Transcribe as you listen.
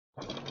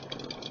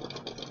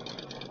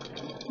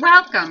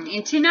Welcome,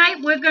 and tonight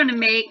we're going to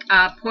make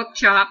a pork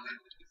chop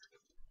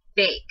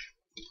bake.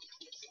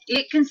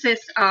 It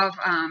consists of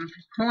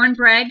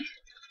cornbread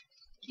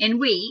and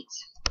wheat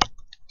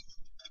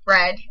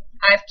bread.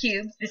 I've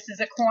cubed. This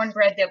is a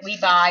cornbread that we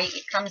buy.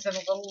 It comes in a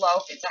little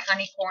loaf. It's a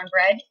honey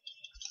cornbread.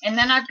 And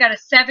then I've got a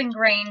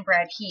 7-grain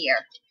bread here.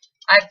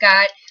 I've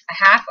got a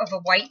half of a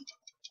white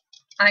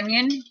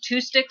onion,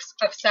 2 sticks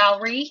of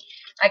celery.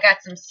 I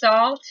got some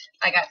salt.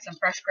 I got some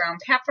fresh ground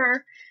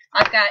pepper.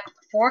 I've got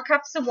 4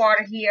 cups of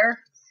water here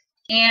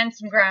and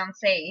some ground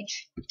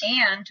sage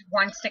and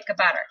 1 stick of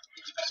butter.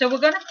 So we're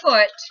going to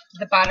put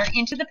the butter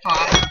into the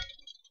pot.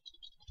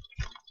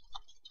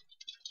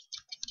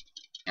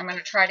 I'm going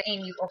to try to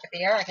aim you over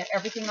there. I got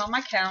everything on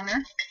my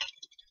counter.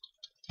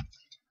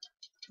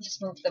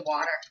 Just move the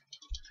water.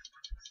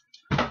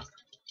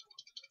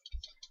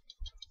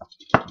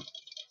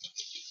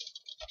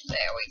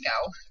 There we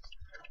go.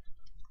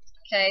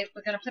 Okay,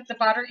 we're going to put the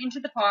butter into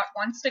the pot,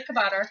 1 stick of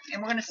butter,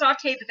 and we're going to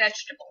saute the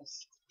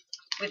vegetables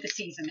with the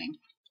seasoning.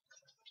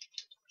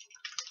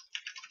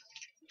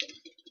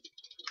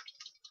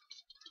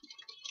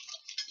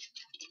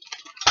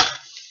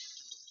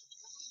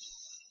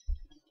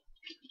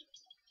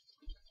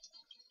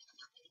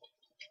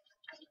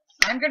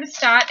 I'm going to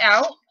start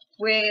out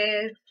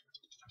with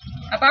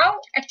about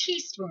a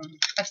teaspoon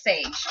of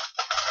sage.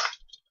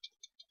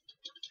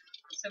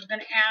 So we're going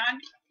to add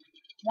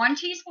 1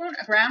 teaspoon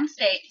of ground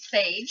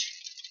sage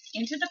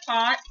into the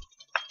pot.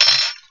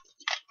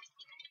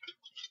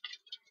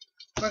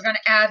 We're going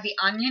to add the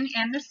onion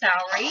and the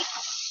celery.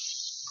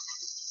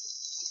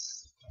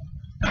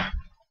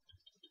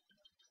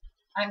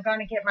 I'm going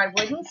to get my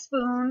wooden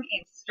spoon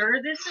and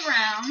stir this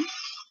around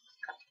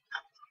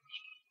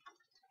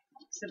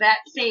so that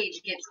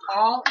sage gets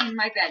all in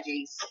my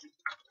veggies.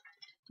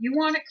 You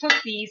want to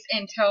cook these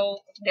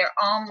until they're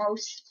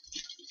almost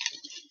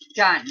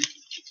done.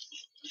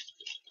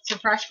 Some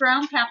fresh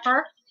ground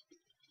pepper,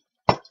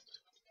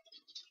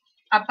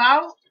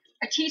 about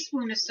a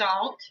teaspoon of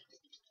salt,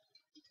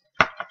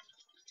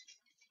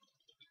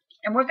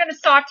 and we're going to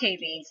saute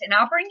these, and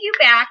I'll bring you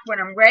back when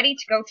I'm ready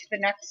to go to the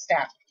next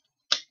step.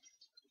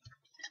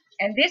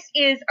 And this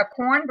is a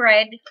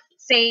cornbread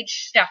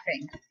sage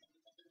stuffing.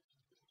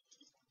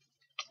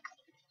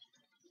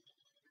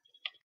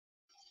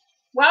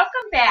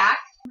 Welcome back.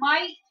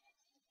 My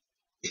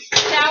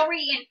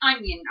celery and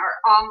onion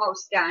are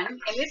almost done,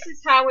 and this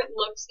is how it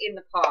looks in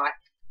the pot.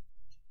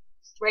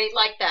 Right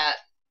like that.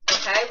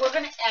 Okay, we're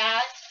going to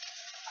add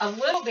a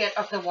little bit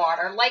of the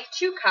water, like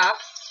 2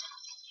 cups.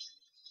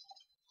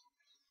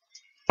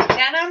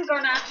 Then I'm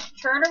going to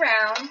turn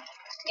around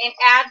and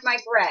add my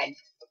bread.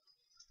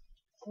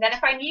 And then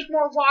if I need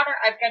more water,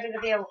 I've got it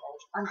available.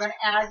 I'm going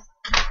to add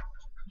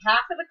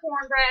half of the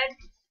cornbread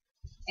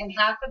and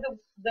half of the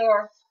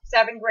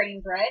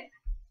 7-grain bread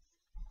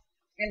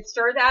and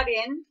stir that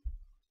in.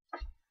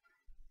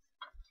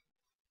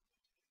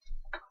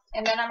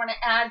 And then I'm going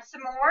to add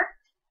some more.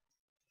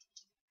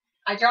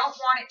 I don't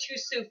want it too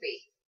soupy.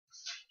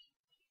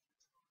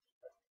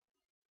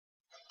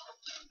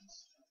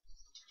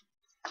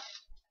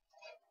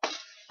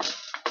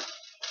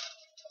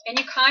 And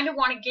you kind of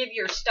want to give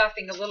your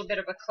stuffing a little bit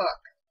of a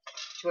cook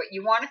to it.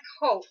 You want to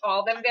coat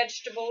all them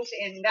vegetables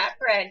and that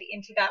bread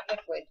into that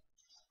liquid.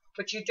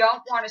 But you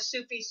don't want a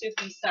soupy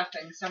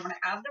stuffing. So I'm going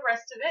to add the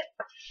rest of it.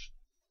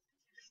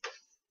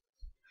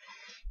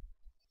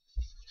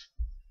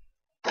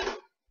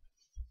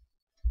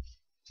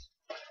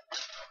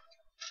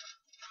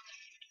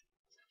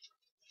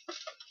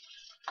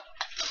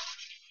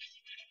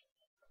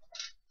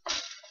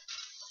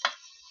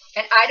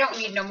 And I don't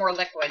need no more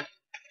liquid.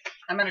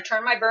 I'm going to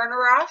turn my burner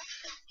off.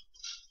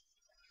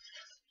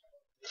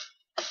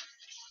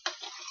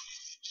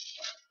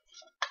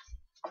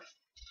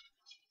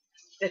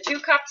 The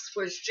 2 cups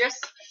was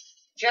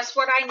just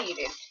what I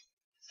needed.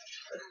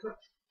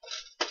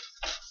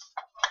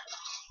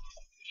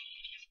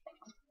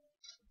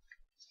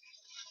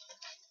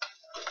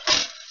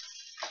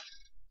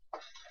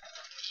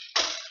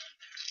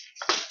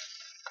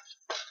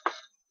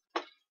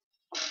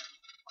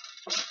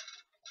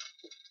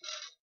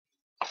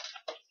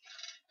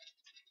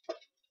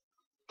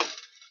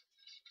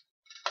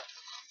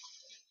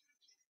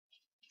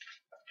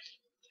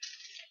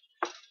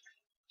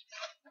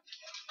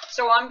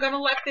 So I'm going to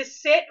let this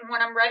sit, and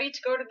when I'm ready to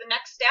go to the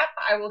next step,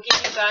 I will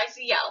give you guys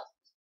a yell.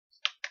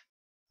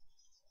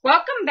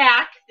 Welcome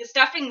back. The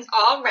stuffing's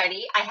all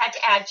ready. I had to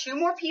add 2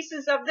 more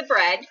pieces of the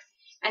bread,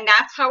 and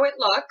that's how it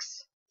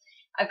looks.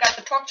 I've got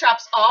the pork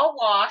chops all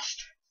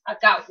washed.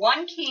 I've got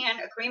 1 can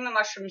of cream of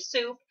mushroom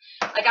soup.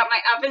 I got my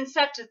oven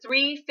set to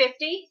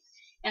 350,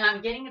 and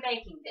I'm getting a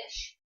baking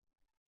dish.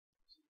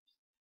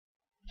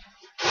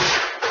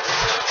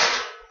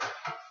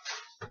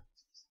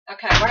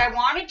 Okay, what I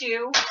want to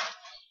do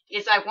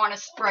is I want to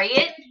spray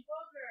it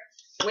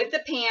with the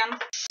pan.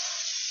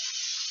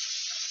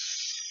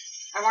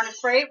 I want to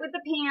spray it with the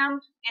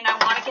pan, and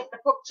I want to get the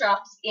pork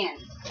chops in.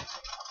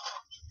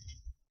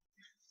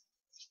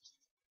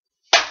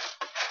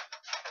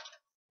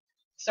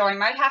 So I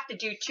might have to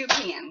do 2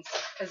 pans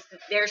because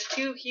there's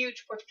 2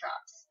 huge pork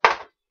chops.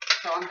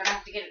 So I'm going to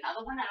have to get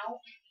another one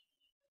out.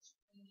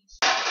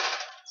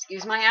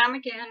 Excuse my arm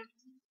again.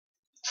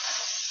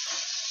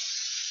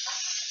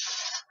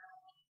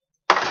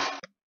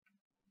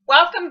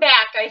 Welcome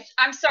back.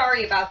 I'm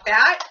sorry about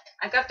that.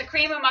 I got the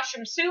cream of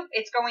mushroom soup.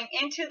 It's going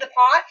into the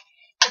pot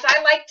because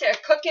I like to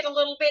cook it a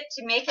little bit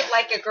to make it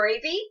like a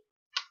gravy.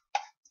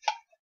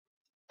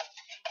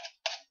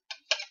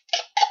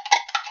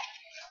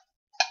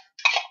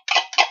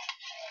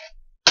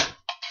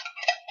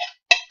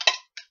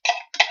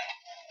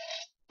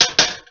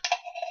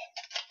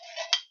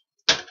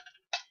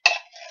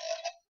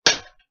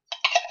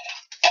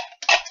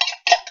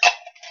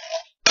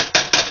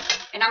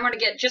 And I'm going to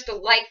get just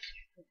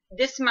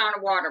this amount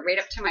of water right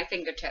up to my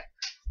fingertip.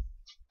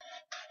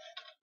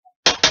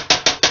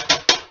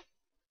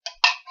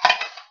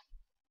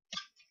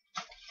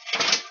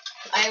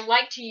 I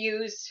like to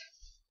use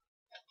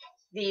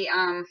the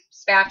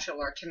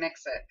spatula to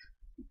mix it.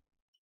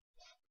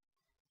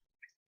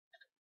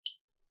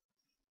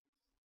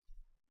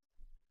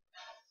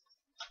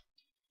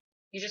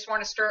 You just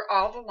want to stir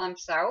all the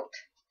lumps out.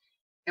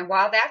 And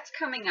while that's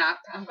coming up,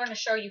 I'm going to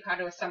show you how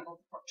to assemble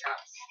the pork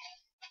chops.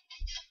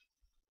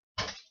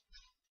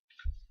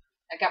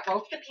 I got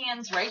both the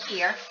pans right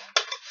here.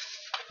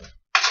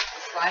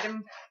 Slide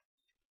them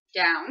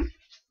down.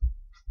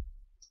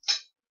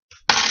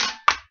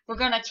 We're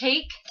going to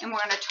take and we're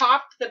going to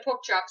top the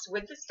pork chops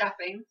with the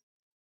stuffing.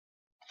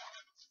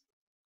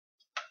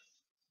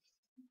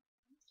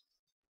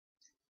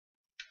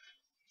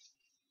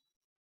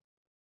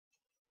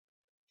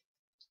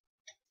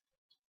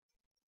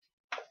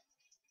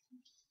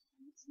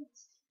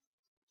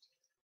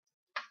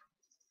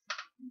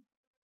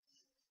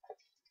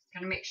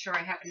 Going to make sure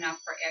I have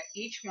enough for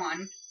each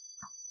one.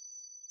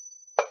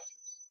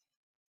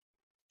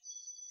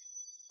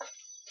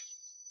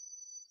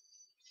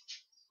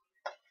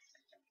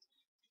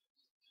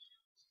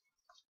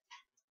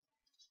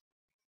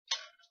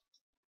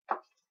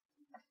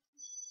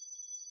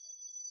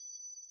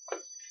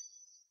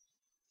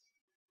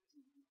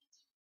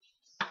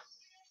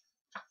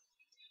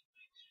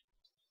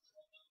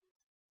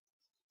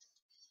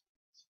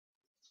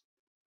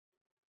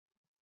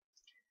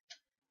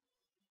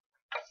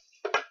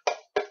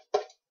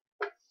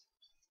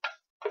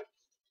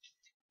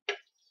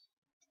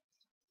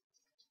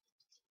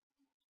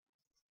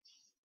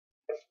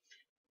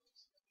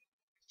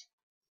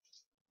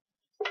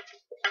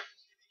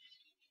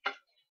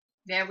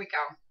 There we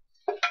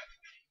go.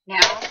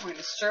 Now we're going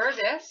to stir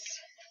this.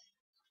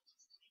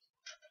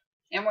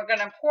 And we're going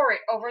to pour it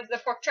over the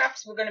pork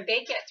chops. We're going to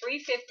bake it at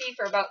 350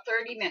 for about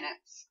 30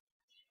 minutes.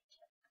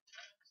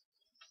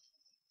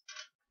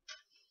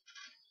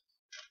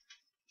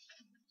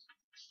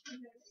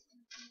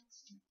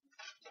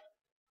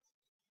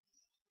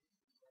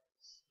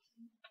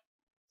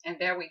 And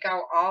there we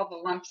go. All the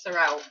lumps are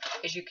out,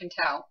 as you can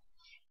tell.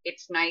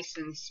 It's nice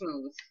and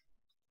smooth.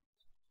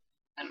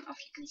 I don't know if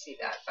you can see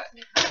that, but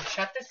I'm going to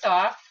shut this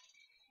off.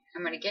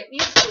 I'm going to get me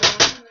a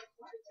spoon.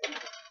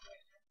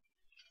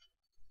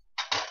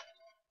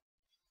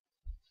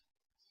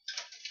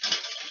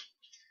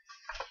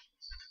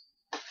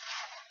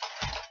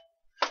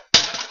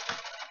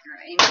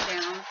 Rain it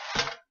down.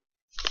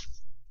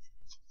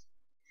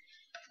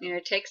 I'm going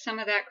to take some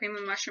of that cream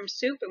of mushroom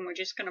soup and we're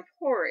just going to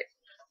pour it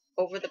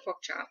over the pork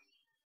chop.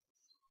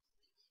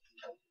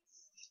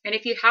 And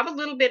if you have a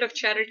little bit of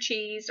cheddar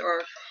cheese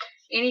or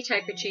any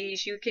type of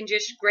cheese, you can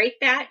just grate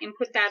that and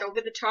put that over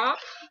the top.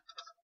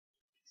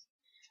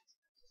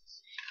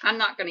 I'm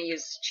not going to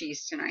use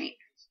cheese tonight.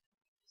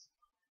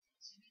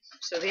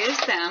 So there's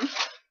them.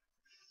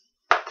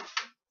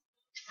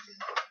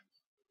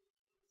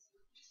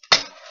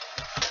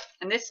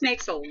 And this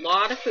makes a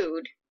lot of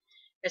food,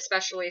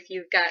 especially if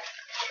you've got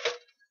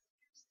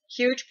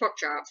huge pork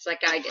chops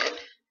like I did.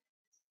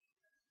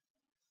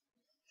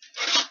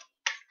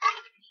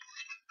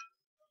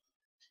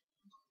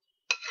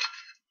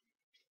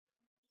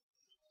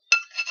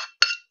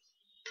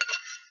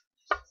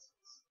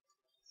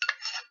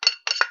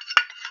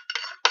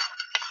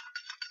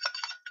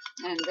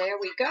 And there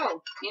we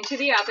go, into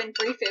the oven,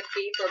 350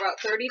 for about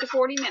 30 to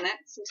 40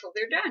 minutes until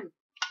they're done.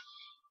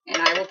 And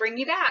I will bring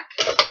you back.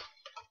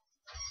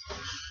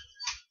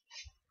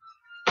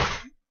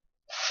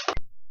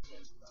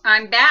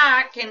 I'm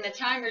back and the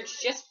timer's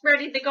just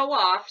ready to go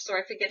off, so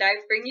I figured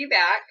I'd bring you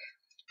back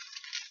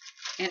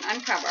and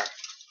uncover.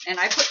 And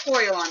I put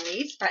foil on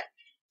these, but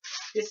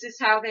this is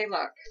how they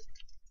look.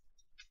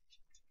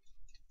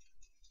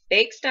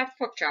 Baked stuffed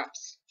pork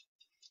chops.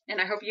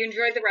 And I hope you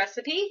enjoyed the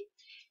recipe.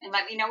 And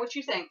let me know what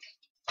you think.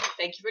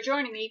 Thank you for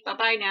joining me.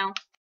 Bye-bye now.